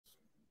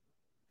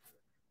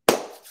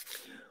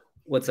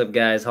What's up,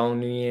 guys?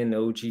 Nguyen,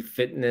 OG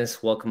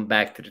Fitness. Welcome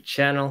back to the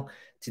channel.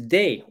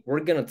 Today, we're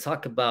going to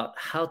talk about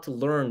how to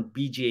learn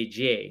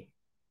BJJ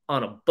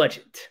on a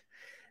budget.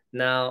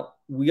 Now,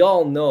 we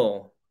all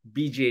know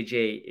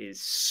BJJ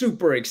is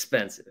super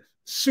expensive,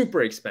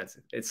 super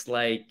expensive. It's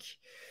like,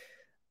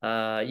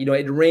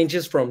 it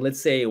ranges from,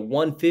 let's say,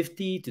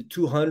 150 to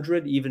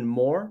 200, even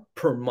more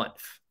per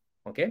month.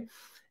 Okay.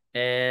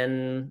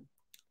 And,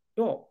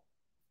 well,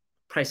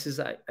 prices,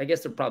 I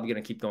guess they're probably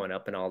going to keep going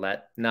up and all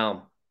that.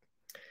 Now,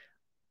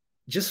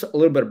 just a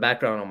little bit of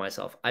background on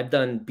myself. I've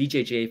done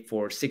BJJ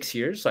for 6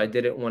 years. So I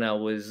did it when I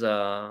was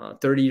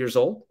 30 years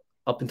old,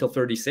 up until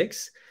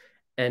 36.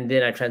 And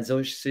then I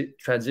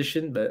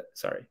transitioned,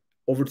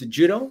 over to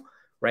judo,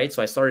 right?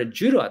 So I started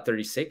judo at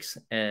 36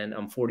 and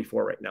I'm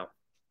 44 right now.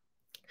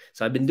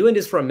 So I've been doing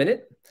this for a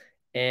minute.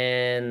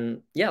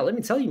 And yeah, let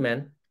me tell you,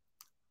 man,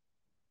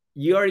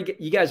 you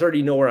guys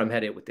already know where I'm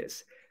headed with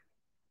this.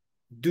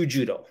 Do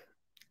judo.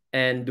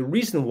 And the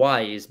reason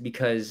why is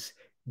because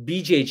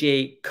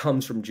BJJ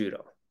comes from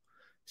judo.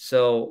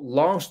 So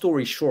long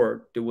story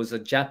short, there was a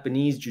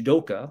Japanese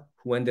judoka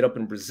who ended up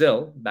in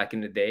Brazil back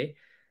in the day,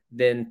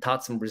 then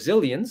taught some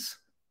Brazilians,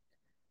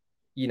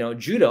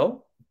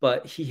 judo,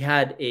 but he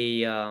had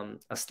a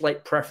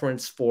slight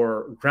preference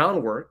for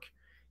groundwork.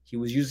 He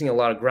was using a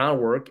lot of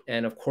groundwork.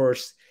 And of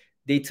course,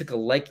 they took a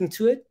liking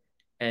to it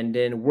and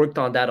then worked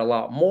on that a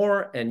lot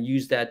more and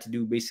used that to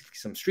do basically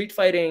some street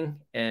fighting.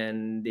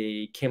 And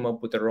they came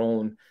up with their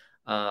own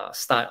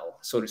style,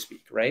 so to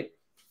speak, right?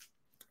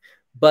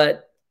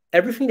 But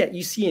everything that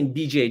you see in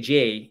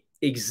BJJ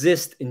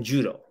exists in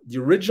judo. The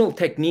original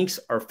techniques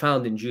are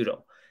found in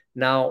judo.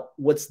 Now,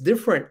 what's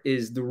different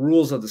is the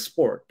rules of the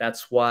sport.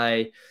 That's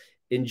why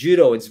in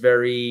judo,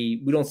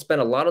 we don't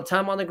spend a lot of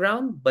time on the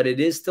ground, but it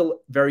is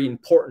still very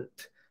important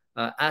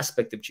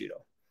aspect of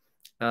judo.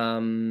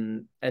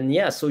 And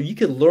yeah, so you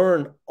can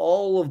learn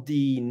all of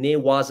the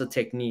newaza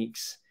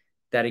techniques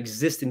that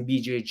exist in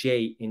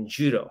BJJ in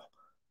judo,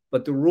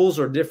 but the rules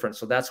are different.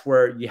 So that's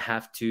where you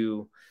have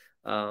to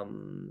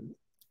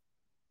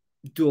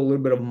do a little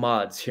bit of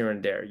mods here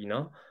and there,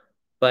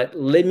 But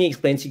let me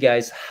explain to you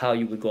guys how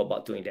you would go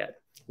about doing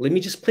that. Let me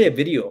just play a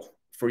video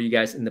for you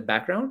guys in the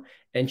background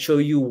and show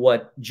you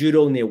what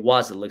judo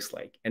newaza looks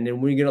like. And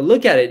then when you're going to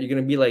look at it, you're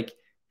going to be like,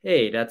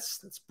 hey,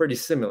 that's pretty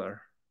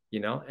similar,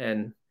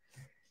 And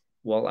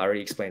well, I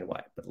already explained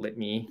why, but let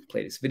me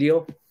play this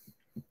video.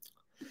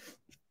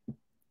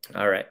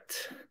 All right.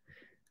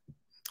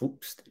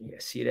 Oops, you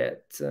guys see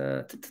that?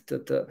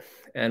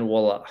 And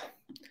voila.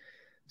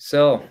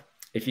 So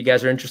if you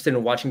guys are interested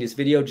in watching this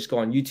video, just go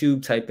on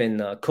YouTube, type in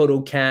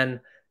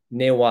Kodokan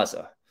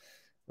Newaza,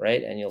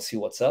 right? And you'll see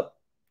what's up.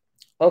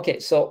 Okay,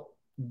 so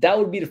that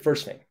would be the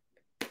first thing.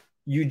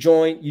 You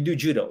do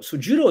judo. So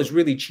judo is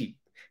really cheap.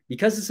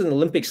 Because it's an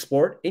Olympic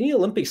sport, any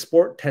Olympic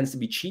sport tends to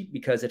be cheap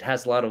because it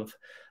has a lot of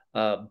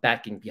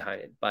backing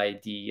behind it by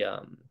the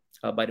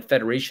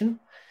federation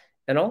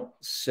and all.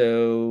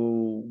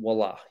 So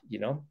voila,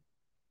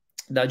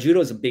 Now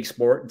judo is a big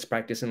sport. It's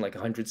practiced in like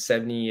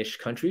 170-ish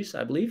countries,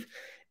 I believe.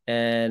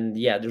 And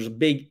yeah, there's a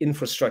big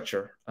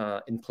infrastructure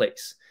in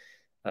place,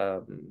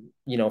 for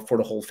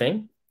the whole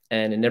thing.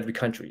 And in every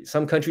country,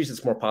 some countries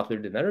it's more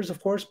popular than others, of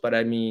course. But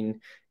I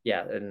mean,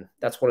 yeah, and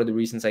that's one of the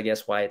reasons, I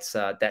guess, why it's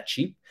that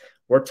cheap.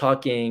 We're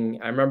talking,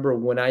 I remember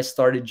when I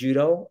started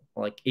judo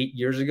like 8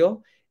 years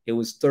ago, it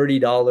was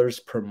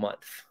 $30 per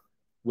month,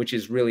 which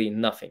is really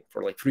nothing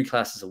for like 3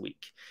 classes a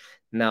week.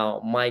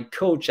 Now, my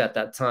coach at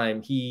that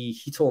time, he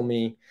told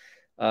me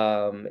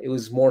it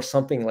was more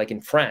something like in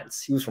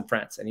France. He was from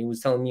France, and he was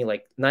telling me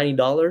like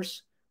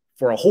 $90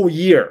 for a whole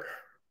year,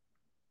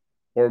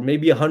 or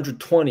maybe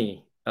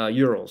 120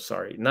 euros.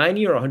 Sorry,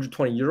 90 or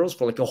 120 euros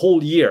for like a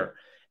whole year,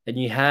 and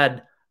you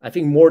had, I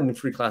think, more than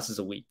 3 classes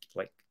a week.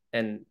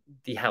 And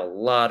they had a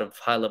lot of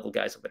high-level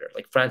guys over there.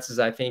 Like France is,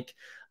 I think,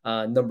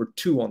 number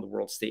 2 on the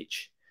world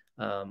stage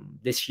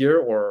this year,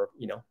 or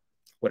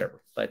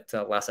whatever. But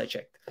last I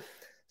checked.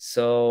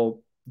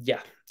 So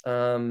yeah,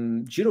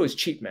 judo is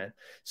cheap, man.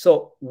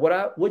 So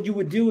what you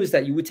would do is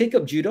that you would take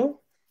up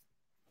judo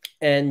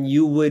and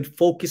you would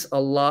focus a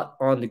lot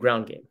on the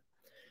ground game.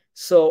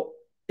 So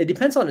it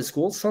depends on the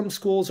school. Some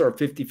schools are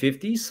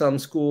 50-50, some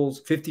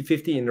schools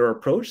 50-50 in their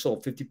approach. So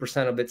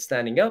 50% of it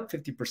standing up,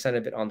 50%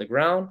 of it on the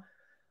ground.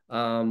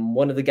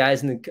 One of the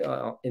guys in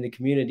the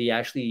community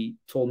actually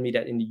told me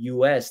that in the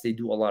US, they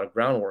do a lot of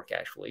groundwork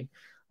actually.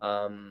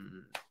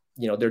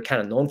 They're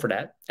kind of known for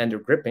that, and they're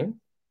gripping.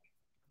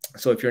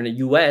 So if you're in the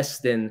US,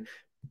 then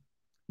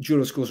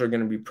judo schools are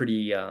going to be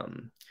pretty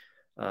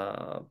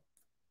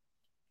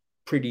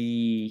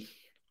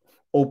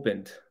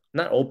opened.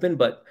 Not open,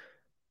 but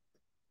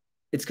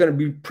it's going to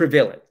be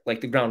prevalent,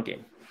 like the ground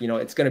game.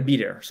 It's going to be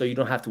there. So you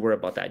don't have to worry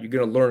about that. You're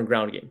going to learn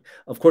ground game.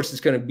 Of course,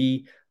 it's going to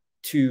be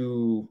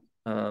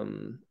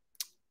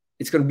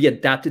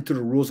adapted to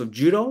the rules of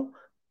judo,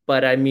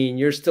 but I mean,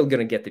 you're still going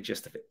to get the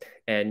gist of it,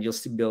 and you'll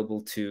still be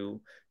able to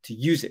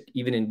use it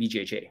even in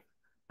BJJ,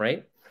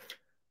 right?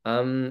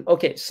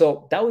 Okay,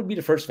 so that would be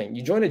the first thing.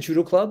 You join a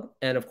judo club,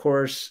 and of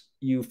course,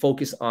 you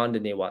focus on the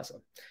newaza.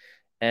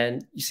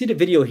 And you see the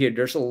video here,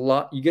 there's a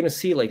lot, you're going to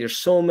see like there's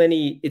so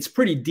many, it's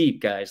pretty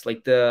deep, guys.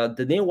 Like the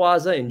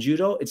newaza in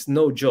judo, it's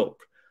no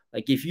joke.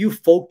 Like if you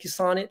focus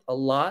on it a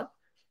lot,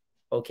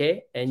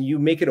 okay, and you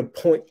make it a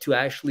point to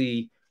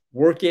actually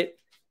work it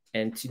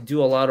and to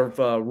do a lot of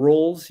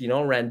rolls, you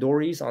know,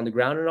 randoris on the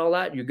ground and all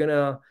that, you're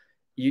gonna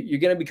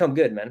become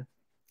good, man.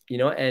 You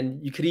know,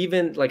 and you could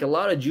even, like a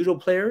lot of judo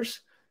players,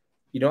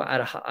 you know,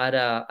 at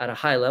a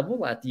high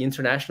level, at the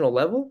international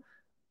level,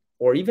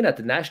 or even at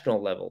the national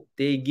level,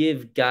 they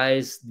give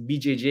guys,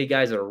 BJJ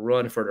guys, a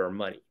run for their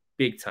money,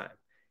 big time.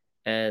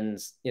 And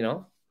you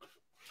know,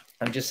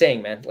 I'm just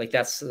saying, man, like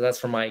that's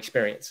from my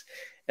experience.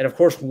 And of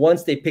course,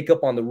 once they pick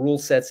up on the rule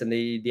sets and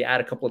they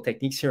add a couple of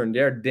techniques here and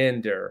there,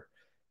 then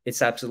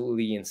it's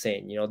absolutely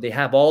insane. You know, they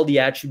have all the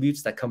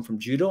attributes that come from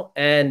judo,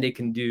 and they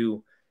can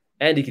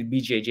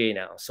BJJ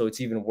now, so it's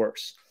even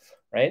worse,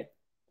 right?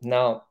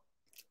 Now,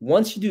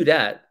 once you do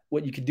that,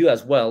 what you could do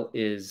as well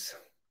is,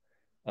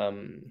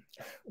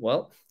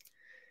 well,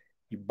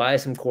 you buy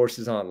some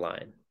courses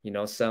online. You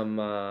know, some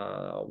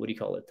what do you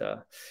call it?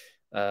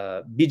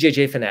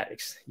 BJJ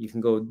Fanatics. You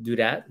can go do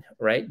that,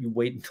 right? You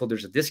wait until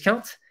there's a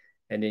discount,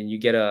 and then you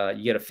get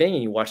a thing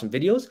and you watch some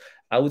videos.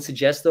 I would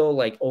suggest though,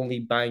 like only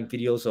buying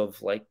videos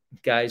of like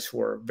guys who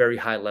are very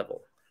high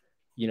level,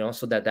 you know,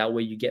 so that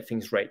way you get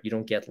things right. You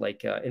don't get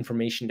like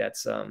information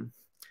that's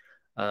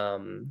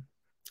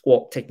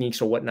well,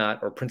 techniques or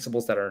whatnot, or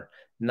principles that are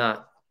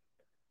not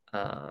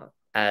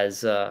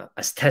as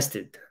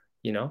tested,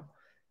 you know.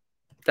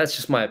 That's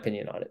just my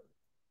opinion on it.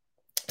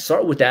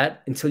 Start with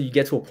that until you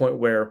get to a point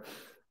where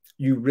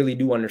you really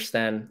do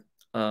understand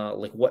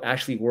like what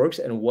actually works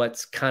and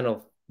what's kind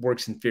of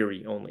works in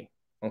theory only.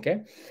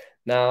 Okay.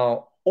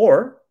 Now,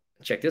 or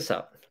check this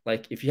out.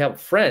 Like if you have a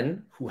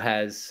friend who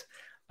has,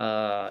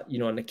 you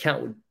know, an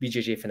account with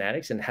BJJ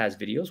Fanatics and has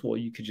videos, well,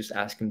 you could just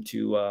ask him to,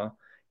 you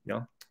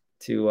know,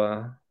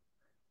 to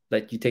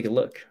let you take a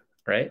look,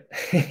 right?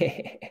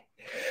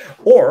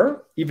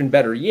 Or even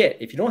better yet,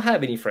 if you don't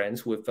have any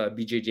friends with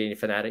BJJ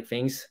Fanatic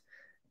things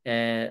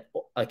and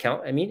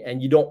account, I mean,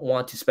 and you don't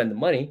want to spend the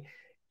money,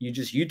 you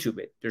just YouTube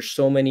it. There's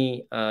so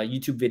many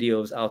YouTube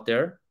videos out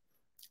there,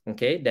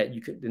 okay, that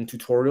you could, and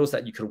tutorials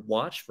that you could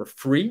watch for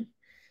free.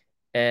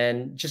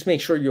 And just make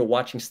sure you're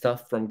watching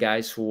stuff from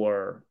guys who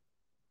are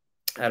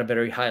at a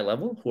very high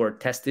level, who are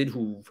tested,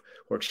 who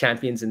are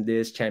champions in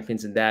this,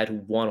 champions in that,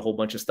 who won a whole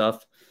bunch of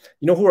stuff,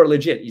 you know, who are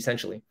legit,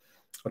 essentially.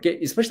 Okay,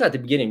 especially at the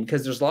beginning,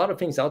 because there's a lot of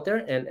things out there,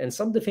 and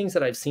some of the things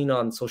that I've seen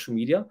on social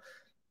media,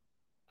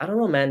 I don't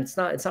know, man, it's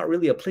not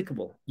really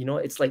applicable. You know,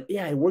 it's like,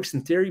 yeah, it works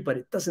in theory, but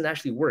it doesn't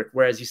actually work.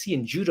 Whereas you see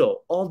in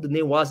judo, all the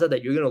newaza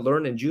that you're going to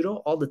learn in judo,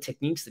 all the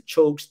techniques, the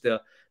chokes,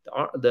 the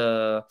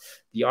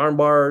arm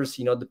bars,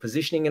 you know, the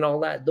positioning and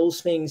all that,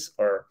 those things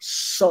are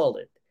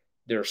solid.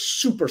 They're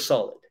super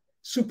solid,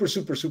 super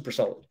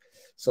solid.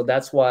 So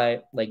that's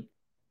why, like,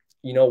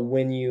 you know,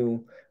 when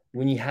you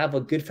have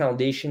a good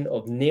foundation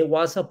of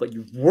newaza, but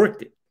you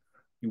worked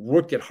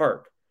it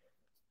hard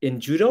in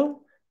judo,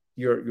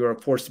 you're a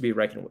force to be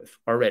reckoned with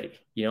already,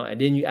 you know. And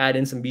then you add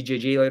in some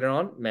BJJ later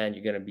on, man,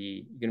 you're gonna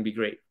be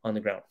great on the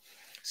ground.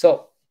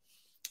 So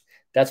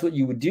that's what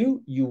you would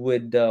do. You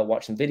would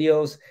watch some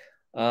videos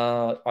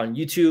on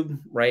YouTube,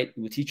 right?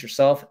 You would teach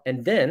yourself,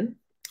 and then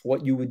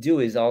what you would do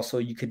is also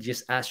you could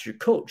just ask your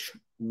coach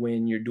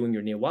when you're doing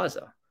your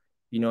newaza,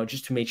 you know,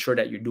 just to make sure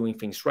that you're doing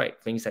things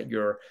right, things that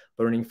you're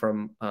learning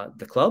from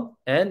the club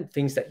and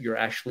things that you're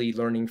actually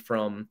learning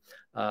from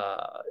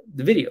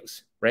the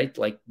videos, right?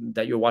 Like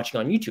that you're watching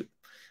on YouTube.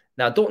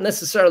 Now, don't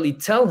necessarily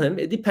tell him.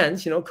 It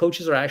depends. You know,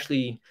 coaches are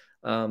actually,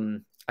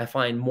 I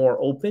find, more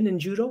open in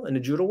judo, in the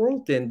judo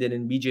world than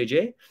in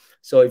BJJ.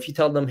 So if you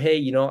tell them, hey,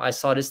 you know, I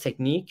saw this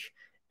technique,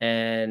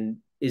 and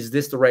is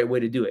this the right way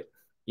to do it?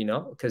 You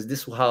know, because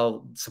this is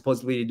how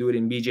supposedly they do it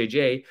in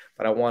BJJ,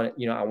 but I want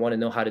to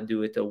know how to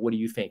do it. What do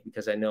you think?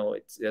 Because I know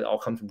it all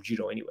comes from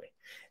judo anyway.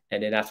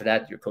 And then after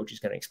that, your coach is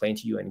going to explain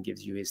to you and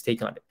gives you his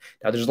take on it.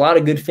 Now, there's a lot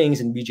of good things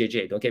in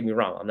BJJ. Don't get me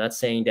wrong. I'm not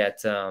saying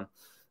that,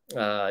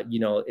 you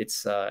know,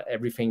 it's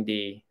everything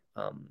they,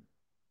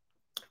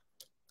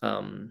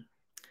 I'm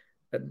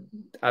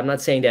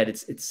not saying that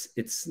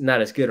it's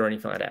not as good or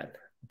anything like that,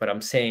 but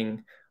I'm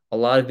saying a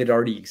lot of it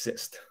already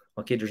exists.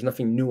 Okay, there's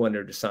nothing new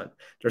under the sun.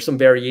 There's some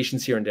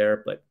variations here and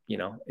there, but you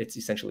know, it's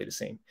essentially the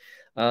same.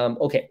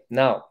 Okay,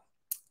 now,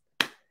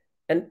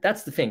 and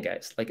that's the thing,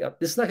 guys. Like,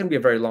 this is not going to be a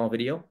very long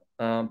video,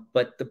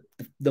 but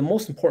the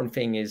most important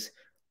thing is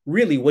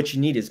really what you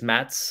need is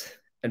mats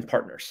and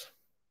partners.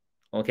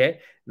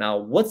 Okay, now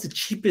what's the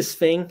cheapest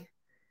thing?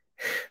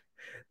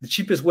 The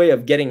cheapest way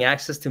of getting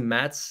access to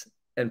mats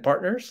and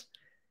partners,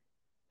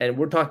 and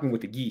we're talking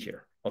with the gi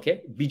here.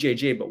 Okay,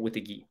 BJJ, but with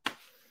the gi.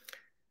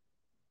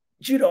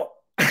 Judo.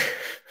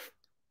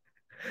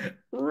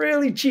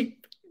 Really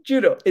cheap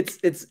judo.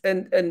 It's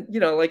and you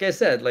know, like I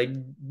said, like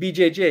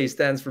BJJ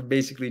stands for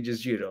basically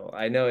just judo.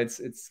 I know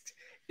it's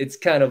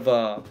kind of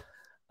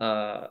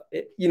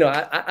you know,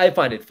 I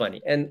find it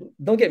funny. And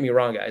don't get me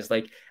wrong, guys,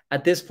 like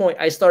at this point,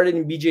 I started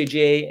in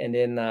BJJ, and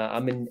then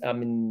I'm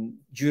in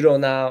judo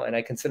now, and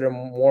I consider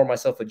more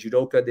myself a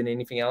judoka than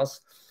anything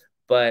else.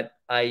 But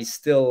I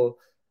still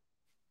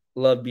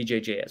love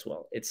BJJ as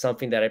well. It's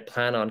something that I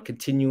plan on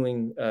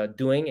continuing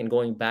doing and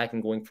going back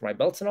and going for my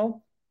belts and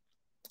all.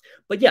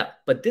 But yeah,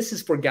 but this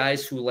is for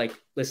guys who like,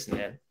 listen,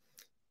 man,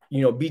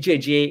 you know,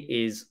 BJJ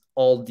is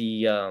all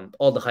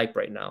the hype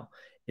right now.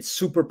 It's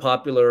super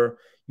popular.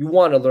 You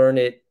want to learn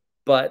it,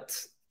 but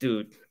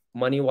dude,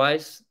 money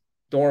wise,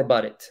 don't worry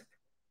about it.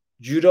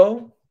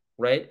 Judo,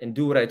 right? And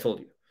do what I told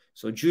you.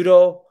 So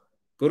judo,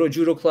 go to a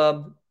judo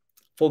club,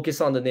 focus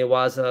on the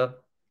newaza,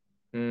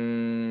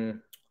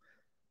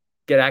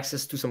 get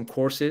access to some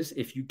courses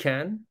if you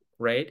can,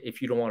 right?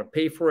 If you don't want to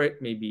pay for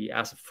it, maybe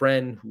ask a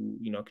friend who,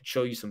 you know, could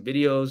show you some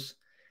videos.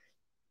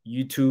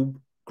 YouTube,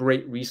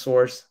 great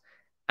resource.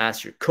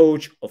 Ask your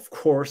coach, of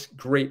course,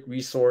 great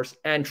resource,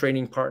 and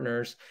training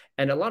partners.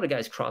 And a lot of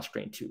guys cross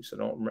train too.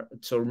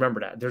 So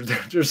remember that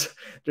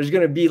there's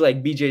going to be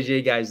like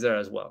BJJ guys there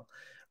as well,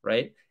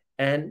 right?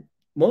 And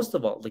most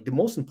of all, like the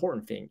most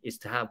important thing is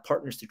to have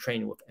partners to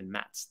train with and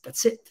mats.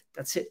 That's it.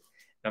 That's it.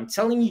 And I'm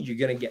telling you, you're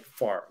going to get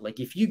far.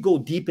 Like if you go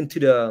deep into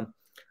the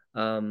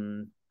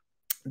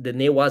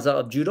newaza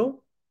of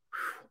judo,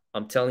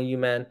 I'm telling you,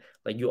 man,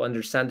 like you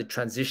understand the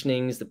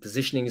transitionings, the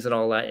positionings and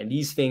all that. And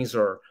these things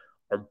are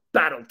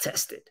battle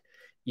tested,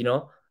 you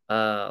know,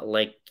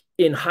 like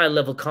in high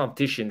level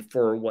competition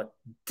for what,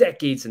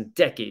 decades and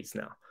decades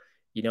now,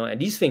 you know,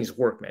 and these things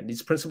work, man.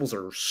 These principles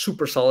are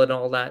super solid and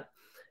all that.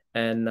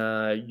 And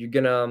your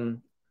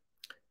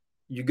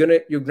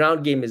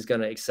ground game is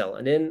gonna excel.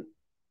 And then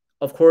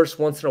of course,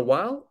 once in a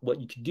while,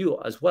 what you can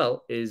do as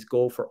well is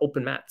go for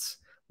open mats.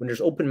 When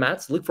there's open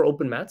mats, look for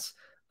open mats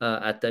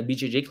at the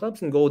BJJ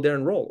clubs and go there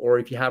and roll. Or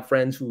if you have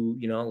friends who,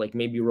 you know, like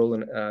maybe roll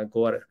and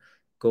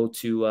go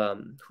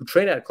to who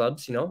train at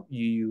clubs, you know,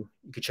 you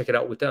could check it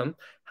out with them.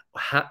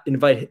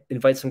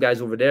 Invite some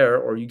guys over there,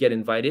 or you get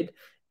invited,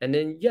 and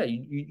then yeah,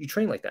 you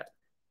train like that.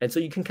 And so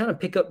you can kind of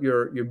pick up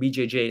your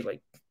BJJ,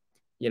 like,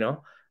 you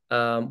know,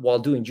 while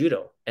doing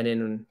judo, and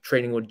then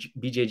training with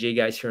BJJ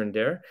guys here and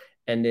there,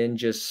 and then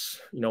just,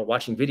 you know,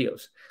 watching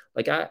videos.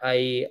 Like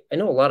I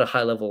know a lot of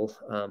high level,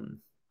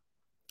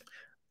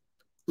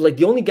 like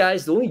the only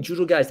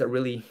judo guys that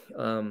really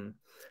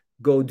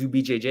go do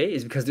BJJ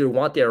is because they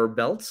want their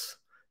belts.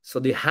 So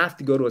they have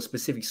to go to a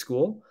specific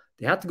school.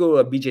 They have to go to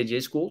a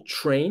BJJ school,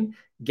 train,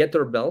 get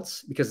their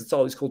belts, because it's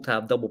always cool to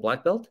have double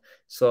black belt.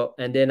 So,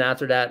 and then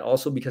after that,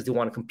 also because they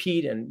want to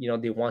compete and, you know,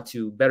 they want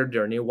to better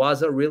their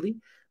newaza really.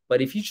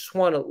 But if you just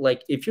want to,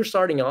 like, if you're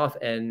starting off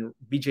and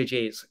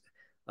BJJ is,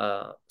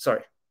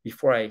 sorry,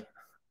 before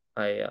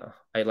I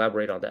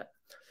elaborate on that,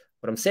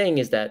 what I'm saying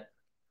is that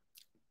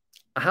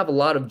I have a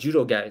lot of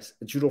judo guys,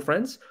 judo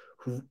friends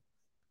who've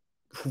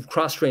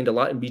cross-trained a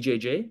lot in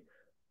BJJ,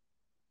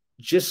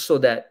 just so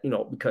that, you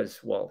know,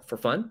 because, well, for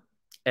fun,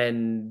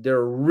 and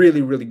they're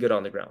really, really good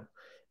on the ground.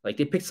 Like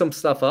they picked some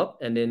stuff up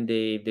and then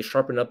they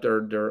sharpened up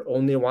their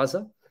own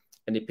newaza,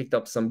 and they picked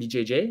up some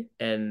BJJ,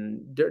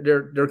 and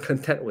they're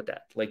content with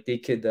that. Like they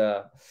could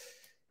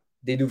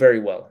they do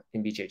very well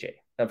in BJJ.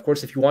 And of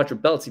course, if you want your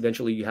belts,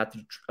 eventually you have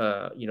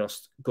to you know,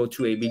 go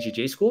to a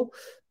BJJ school.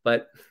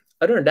 But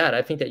other than that,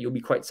 I think that you'll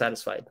be quite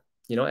satisfied,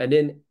 you know. And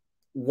then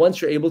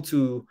once you're able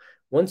to,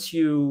 once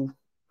you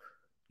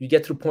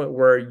get to the point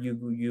where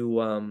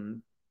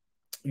you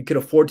can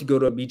afford to go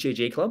to a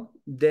BJJ club,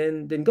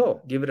 then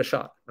go give it a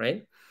shot,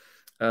 right?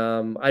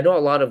 I know a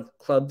lot of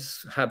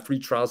clubs have free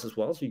trials as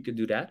well, so you could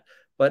do that.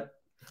 But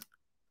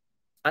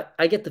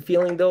I get the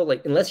feeling though,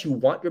 like unless you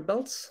want your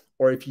belts,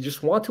 or if you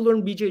just want to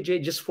learn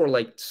BJJ just for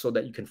like so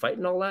that you can fight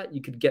and all that,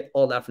 you could get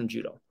all that from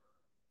judo,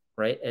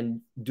 right?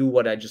 And do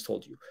what I just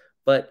told you.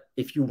 But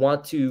if you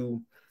want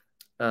to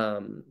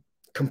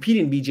compete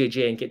in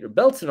BJJ and get your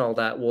belts and all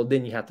that, well,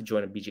 then you have to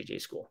join a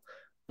BJJ school.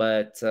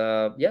 But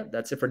yeah,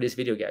 that's it for this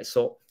video, guys.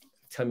 So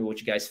tell me what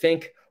you guys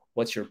think.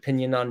 What's your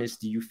opinion on this?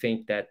 Do you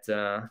think that,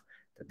 that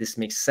this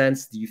makes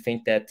sense? Do you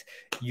think that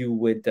you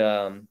would,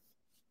 well,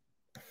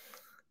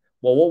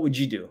 what would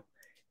you do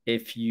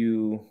if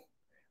you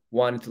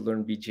wanted to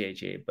learn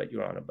BJJ, but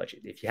you're on a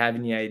budget? If you have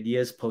any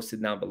ideas, post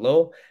it down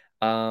below.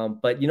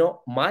 But, you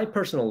know, my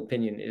personal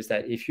opinion is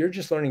that if you're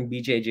just learning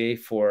BJJ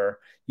for,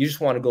 you just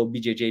want to go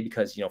BJJ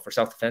because, you know, for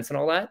self-defense and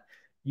all that,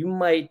 you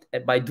might,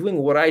 by doing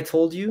what I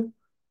told you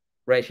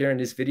right here in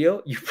this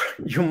video,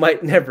 you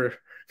might never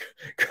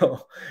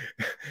go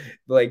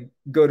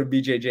go to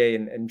BJJ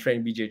and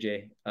train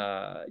BJJ.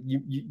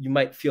 You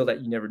might feel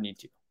that you never need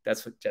to.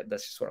 That's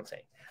just what I'm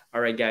saying. All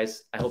right,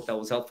 guys, I hope that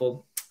was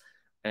helpful.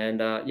 And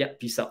yeah,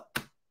 peace out.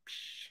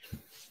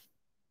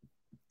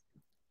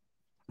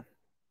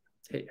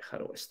 Hey, how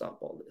do I stop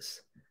all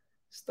this?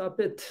 Stop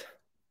it.